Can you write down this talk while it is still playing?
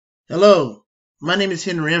Hello, my name is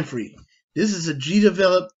Henry Emphrey. This is a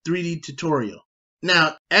GDevelop 3D tutorial.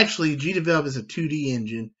 Now, actually, GDevelop is a 2D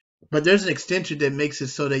engine, but there's an extension that makes it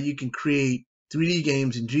so that you can create 3D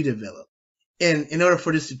games in GDevelop. And in order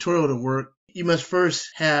for this tutorial to work, you must first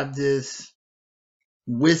have this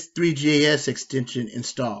With3JS extension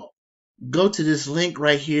installed. Go to this link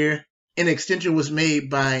right here. An extension was made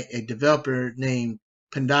by a developer named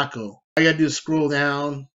Pindaco. All you gotta do is scroll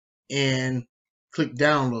down and click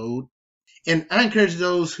download. And I encourage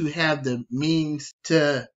those who have the means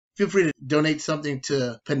to feel free to donate something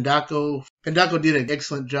to Pindaco. Pindaco did an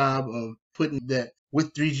excellent job of putting that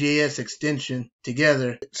With3JS extension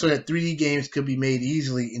together so that 3D games could be made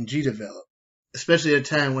easily in GDevelop, especially at a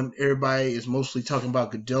time when everybody is mostly talking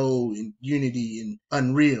about Godot and Unity and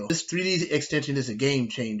Unreal. This 3D extension is a game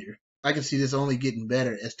changer. I can see this only getting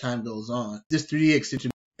better as time goes on. This 3D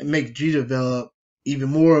extension makes GDevelop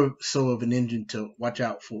even more so of an engine to watch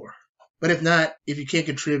out for. But if not, if you can't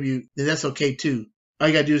contribute, then that's okay too. All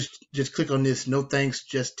you gotta do is just click on this, no thanks,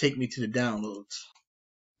 just take me to the downloads.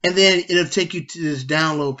 And then it'll take you to this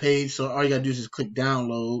download page, so all you gotta do is just click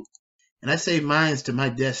download. And I save mine to my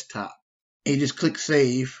desktop. And you just click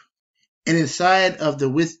save. And inside of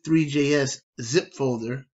the With3JS zip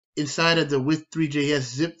folder,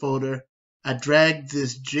 I drag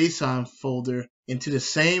this JSON folder into the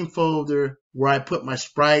same folder where I put my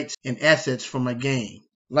sprites and assets for my game.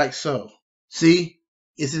 Like so. See,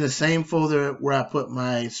 it's in the same folder where I put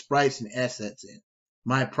my sprites and assets in.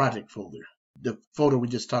 My project folder. The folder we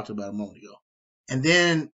just talked about a moment ago. And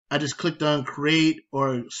then I just clicked on create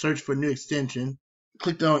or search for new extension.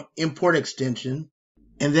 Clicked on import extension.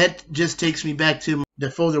 And that just takes me back to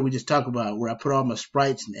the folder we just talked about where I put all my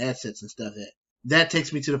sprites and assets and stuff at. That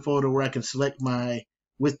takes me to the folder where I can select my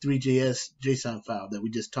With3JS JSON file that we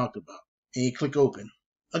just talked about. And you click open.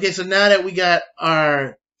 Okay, so now that we got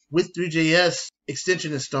our With3JS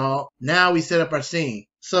extension installed, now we set up our scene.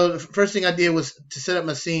 So the first thing I did was to set up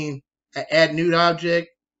my scene, I add new object,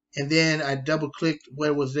 and then I double clicked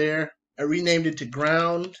what was there. I renamed it to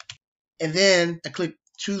ground, and then I clicked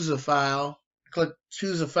choose a file. I clicked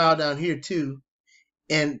choose a file down here too,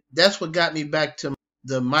 and that's what got me back to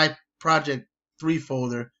the My Project 3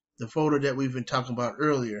 folder, the folder that we've been talking about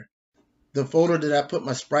earlier, the folder that I put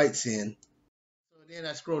my sprites in. So then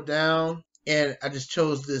I scroll down and I just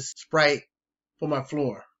chose this sprite for my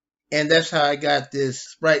floor. And that's how I got this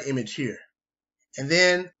sprite image here. And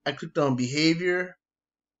then I clicked on behavior,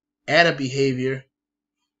 add a behavior,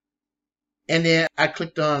 and then I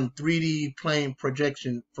clicked on 3D plane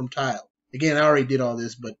projection from tile. Again, I already did all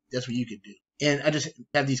this, but that's what you could do. And I just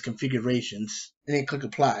have these configurations and then click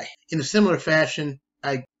apply. In a similar fashion,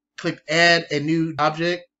 I clicked add a new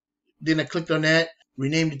object. Then I clicked on that,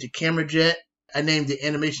 renamed it to camera jet. I named the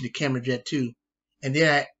animation to camera jet too. And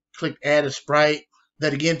then I clicked add a sprite.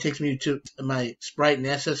 That again takes me to my sprite and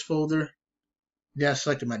assets folder. Then I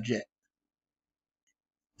selected my jet.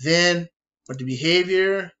 Then with the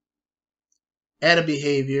behavior, add a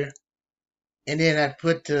behavior. And then I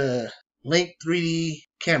put link 3D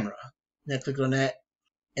camera. And I click on that.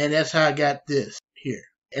 And that's how I got this here.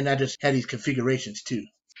 And I just had these configurations too.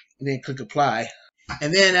 And then click apply.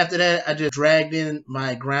 And then after that, I just dragged in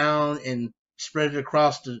my ground and spread it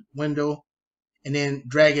across the window. And then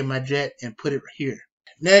drag in my jet and put it here.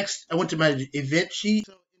 Next, I went to my event sheet.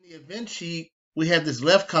 So in the event sheet, we have this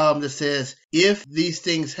left column that says if these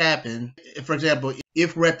things happen. For example,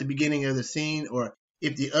 if we're at the beginning of the scene, or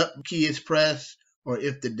if the up key is pressed, or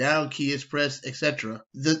if the down key is pressed, etc.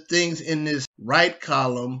 The things in this right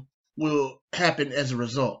column will happen as a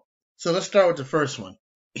result. So let's start with the first one.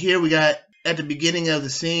 Here we got at the beginning of the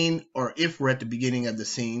scene, or if we're at the beginning of the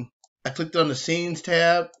scene. I clicked on the scenes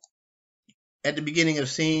tab at the beginning of the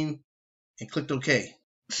scene and clicked OK.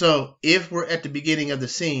 So if we're at the beginning of the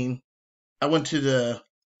scene, I went to the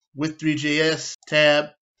With3JS tab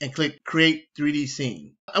and clicked create 3D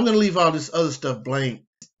scene. I'm going to leave all this other stuff blank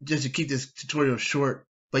just to keep this tutorial short,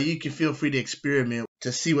 but you can feel free to experiment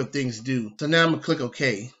to see what things do. So now I'm going to click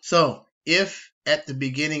OK. So if at the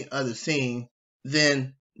beginning of the scene,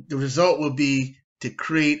 then the result will be to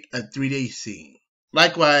create a 3D scene.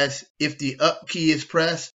 Likewise, if the up key is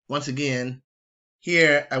pressed, once again,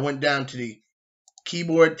 here I went down to the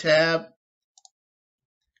keyboard tab,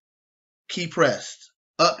 key pressed,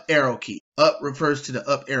 up arrow key. Up refers to the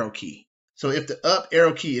up arrow key. So if the up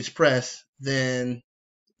arrow key is pressed, then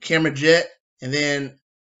camera jet, and then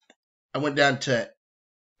I went down to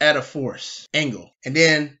add a force, angle. And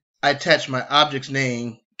then I attached my object's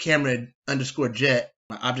name, camera underscore jet,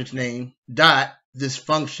 my object's name, dot, this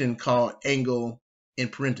function called angle in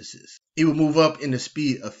parentheses. It will move up in the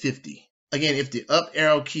speed of 50. again, if the up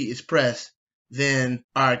arrow key is pressed, then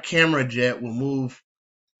our camera jet will move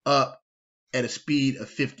up at a speed of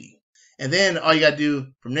 50. And then all you got to do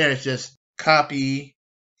from there is just copy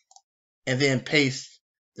and then paste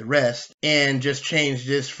the rest and just change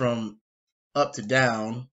this from up to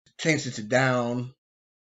down, change it to down,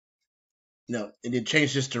 no, and then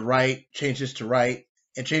change this to right, change this to right,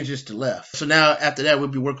 and change this to left. So now after that, we'll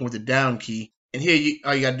be working with the down key. And here,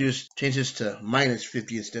 all you got to do is change this to minus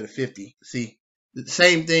 50 instead of 50. See, the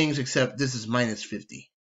same things except this is minus 50.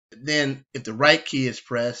 Then if the right key is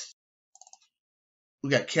pressed, we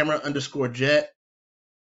got camera underscore jet.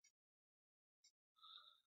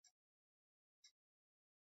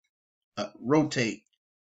 Rotate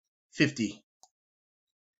 50.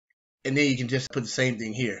 And then you can just put the same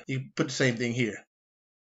thing here. You put the same thing here.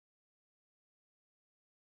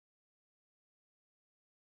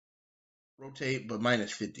 Rotate, but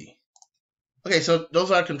minus 50. Okay, so those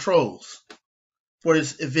are controls for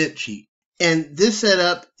this event sheet. And this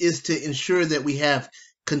setup is to ensure that we have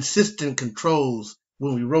consistent controls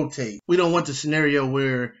when we rotate. We don't want the scenario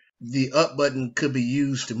where the up button could be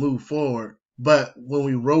used to move forward, but when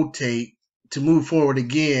we rotate to move forward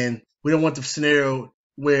again, we don't want the scenario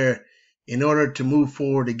where in order to move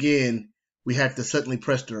forward again, we have to suddenly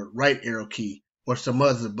press the right arrow key or some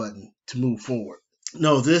other button to move forward.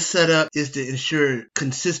 No, this setup is to ensure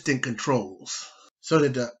consistent controls so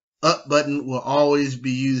that the up button will always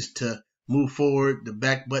be used to move forward, the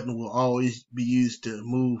back button will always be used to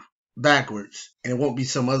move backwards, and it won't be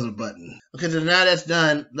some other button. Okay, so now that's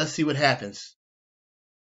done, let's see what happens.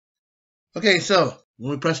 Okay, so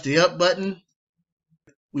when we press the up button,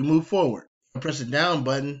 we move forward. When we press the down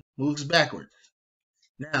button, moves backwards.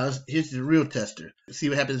 Now, here's the real tester. Let's see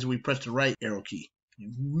what happens when we press the right arrow key.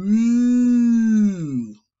 Woo!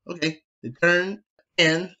 Okay, the turn,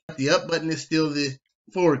 and the up button is still the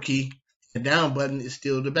forward key. The down button is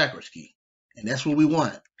still the backwards key. And that's what we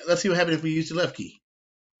want. Let's see what happens if we use the left key.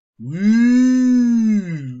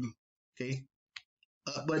 Woo! Okay,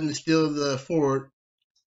 up button is still the forward,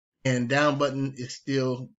 and down button is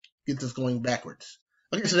still gets us going backwards.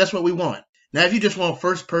 Okay, so that's what we want. Now, if you just want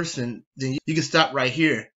first person, then you can stop right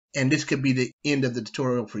here, and this could be the end of the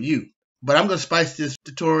tutorial for you. But I'm going to spice this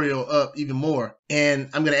tutorial up even more, and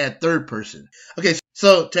I'm going to add third person. Okay,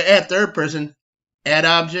 so to add third person, add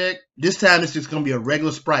object. This time it's just going to be a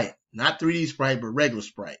regular sprite, not 3D sprite, but regular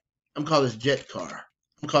sprite. I'm calling this jet car.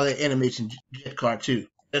 I'm calling it animation jet car too.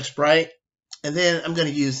 That sprite, and then I'm going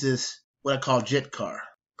to use this, what I call jet car.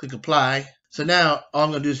 Click apply. So now all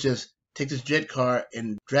I'm going to do is just take this jet car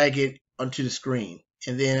and drag it onto the screen.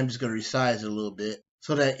 And then I'm just going to resize it a little bit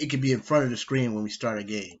so that it can be in front of the screen when we start a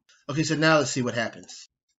game. Okay, so now let's see what happens.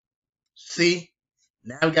 See?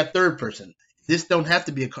 Now we got third person. This don't have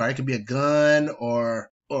to be a car. It could be a gun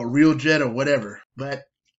or a real jet or whatever. But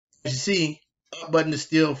as you see, up button is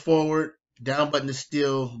still forward. Down button is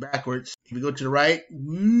still backwards. If we go to the right,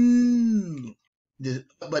 woo, the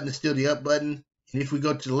up button is still the up button. And if we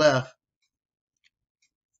go to the left,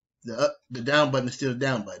 the down button is still the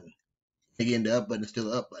down button. Again, the up button is still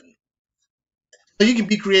the up button. So you can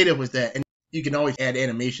be creative with that, and you can always add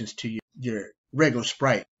animations to your regular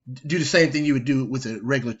sprite. Do the same thing you would do with a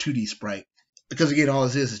regular 2D sprite. Because again, all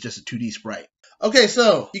this is just a 2D sprite. Okay,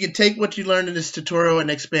 so you can take what you learned in this tutorial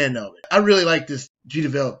and expand on it. I really like this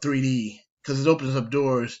GDevelop 3D because it opens up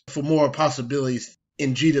doors for more possibilities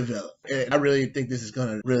in GDevelop. And I really think this is going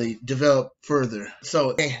to really develop further.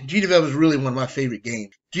 So GDevelop is really one of my favorite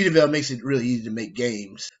games. GDevelop makes it really easy to make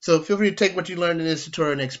games. So feel free to take what you learned in this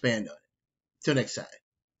tutorial and expand on it. Till next time.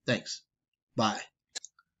 Thanks. Bye.